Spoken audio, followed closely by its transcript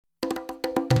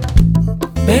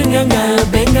Benga ngai,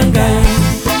 benga ngai,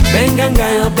 benga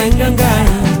ngai, oh benga ngai,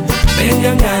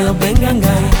 benga ngai, oh benga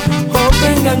ngai, oh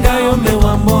benga ngai, oh meu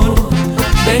amor.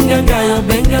 Benga ngai, oh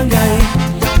benga ngai,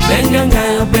 benga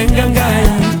ngai, oh benga ngai,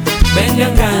 benga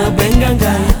ngai, oh benga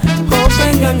ngai, oh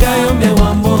benga ngai, oh meu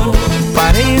amor.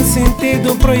 Parei em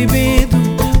sentido proibido,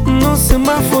 no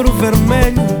semáforo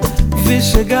vermelho. Vi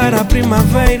chegar a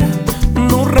primavera,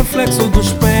 no reflexo do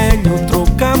espelho.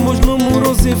 Trocamos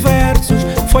números e versos,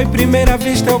 foi primeira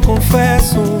vista, eu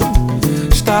confesso.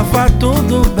 Estava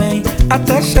tudo bem,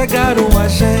 até chegar o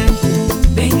agente.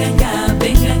 Benga ngai,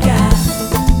 benga ngai,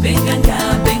 benga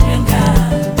ngai, benga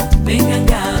ngai, benga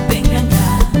ngai, benga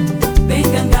ngai,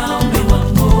 benga ngai, oh meu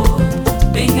amor.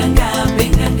 Benga ngai,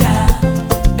 benga ngai,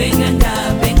 benga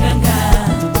ngai, benga ngai,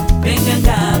 benga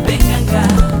ngai, benga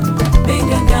ngai,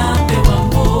 benga ngai, meu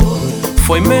amor.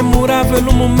 Foi memorável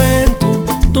o momento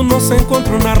do nosso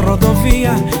encontro na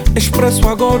rodovia. Expresso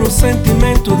agora o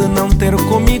sentimento de não ter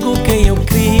comigo quem eu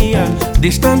queria.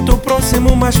 Distante o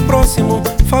próximo, mais próximo,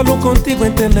 falo contigo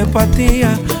em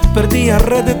telepatia. Perdi a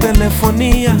rede de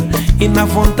telefonia e na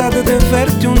vontade de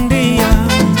ver-te um dia.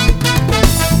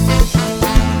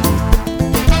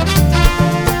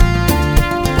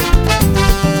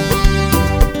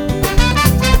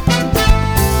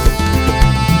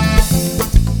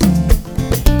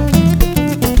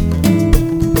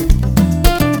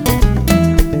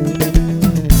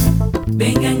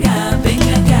 Benga ngai,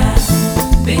 benga ngai,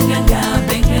 benga ngai,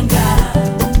 benga ngai,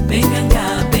 benga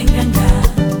ngai, benga ngai,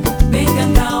 benga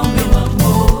ngai, oh meu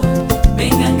amor.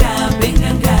 Benga ngai,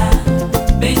 benga ngai,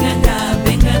 benga ngai,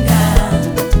 benga ngai,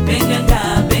 benga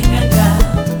ngai, benga ngai,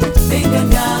 benga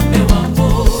ngai, meu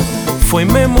amor. Foi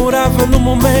memorável o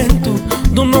momento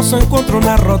do nosso encontro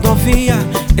na rodovia.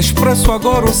 Expresso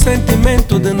agora o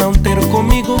sentimento de não ter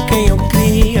comigo quem eu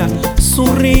queria.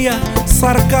 Sorria,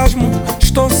 sarcasmo,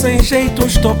 estou sem jeito,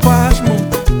 estou pasmo.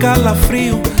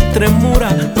 Calafrio, tremura,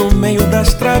 no meio da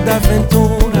estrada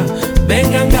aventura.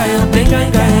 Benga ngai, oh benga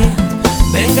ngai,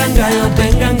 benga ngai, oh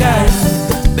benga ngai,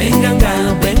 benga ngai,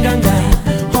 oh benga ngai,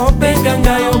 oh benga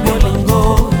ngai, oh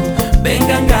bolingo.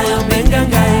 Benga ngai, oh benga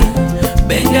ngai,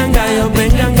 benga ngai, oh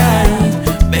benga ngai,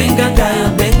 benga ngai, oh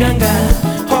benga ngai,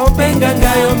 oh benga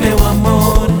ngai, oh meu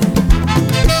amor.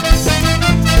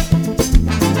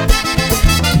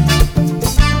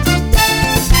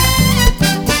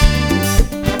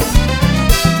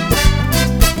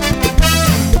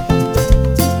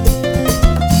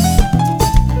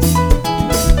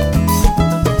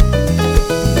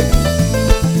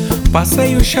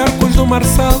 Passei os charcos do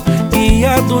Marçal,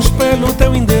 guiados pelo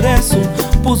teu endereço.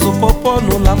 Pus o popó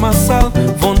no lamaçal,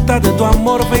 vontade do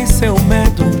amor venceu o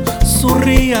medo.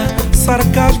 Sorria,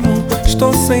 sarcasmo,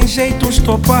 estou sem jeito,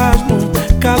 estou pasmo.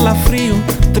 Calafrio,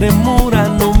 tremura,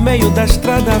 no meio da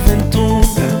estrada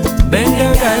aventura.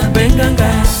 Benga ngai, benga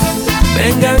ngai,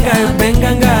 benga ngai,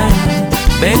 benga ngai,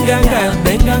 benga ngai,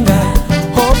 benga ngai,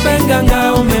 oh benga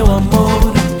ngai, oh meu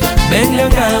amor. Benga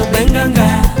ngai, benga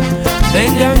ngai,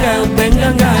 benga ngai,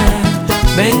 benga ngai,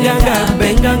 benga ngai,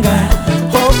 benga ngai,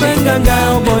 oh benga ngai,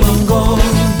 oh bolingo.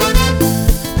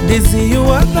 Dizia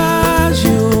o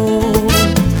adágio,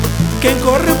 quem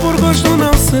corre por gosto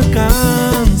não se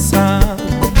cansa.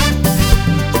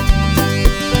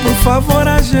 Por favor,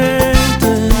 a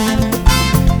gente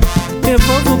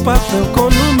devolve o papel com o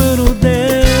número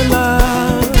dela.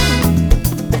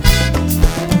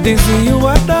 Dizia o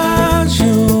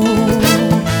adágio,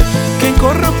 quem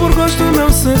corre por gosto não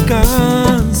se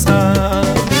cansa.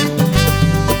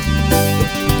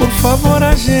 Por favor,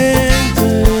 a gente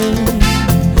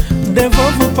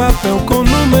devolve o papel com o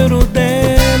número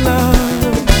dela.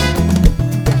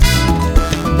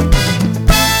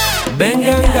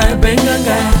 Benga ngai, benga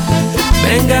ngai,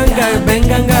 benga ngai,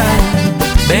 benga ngai,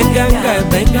 benga ngai,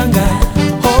 benga ngai,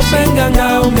 oh benga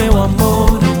ngai, oh meu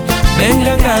amor.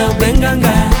 Benga ngai, oh benga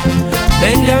ngai,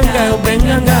 benga ngai, oh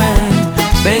benga ngai,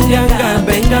 benga ngai,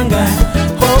 benga ngai,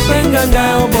 oh benga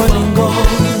ngai, oh bolingo.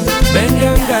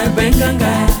 Benga ngai, benga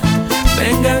ngai,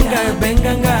 benga ngai,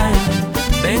 benga ngai,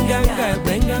 benga ngai.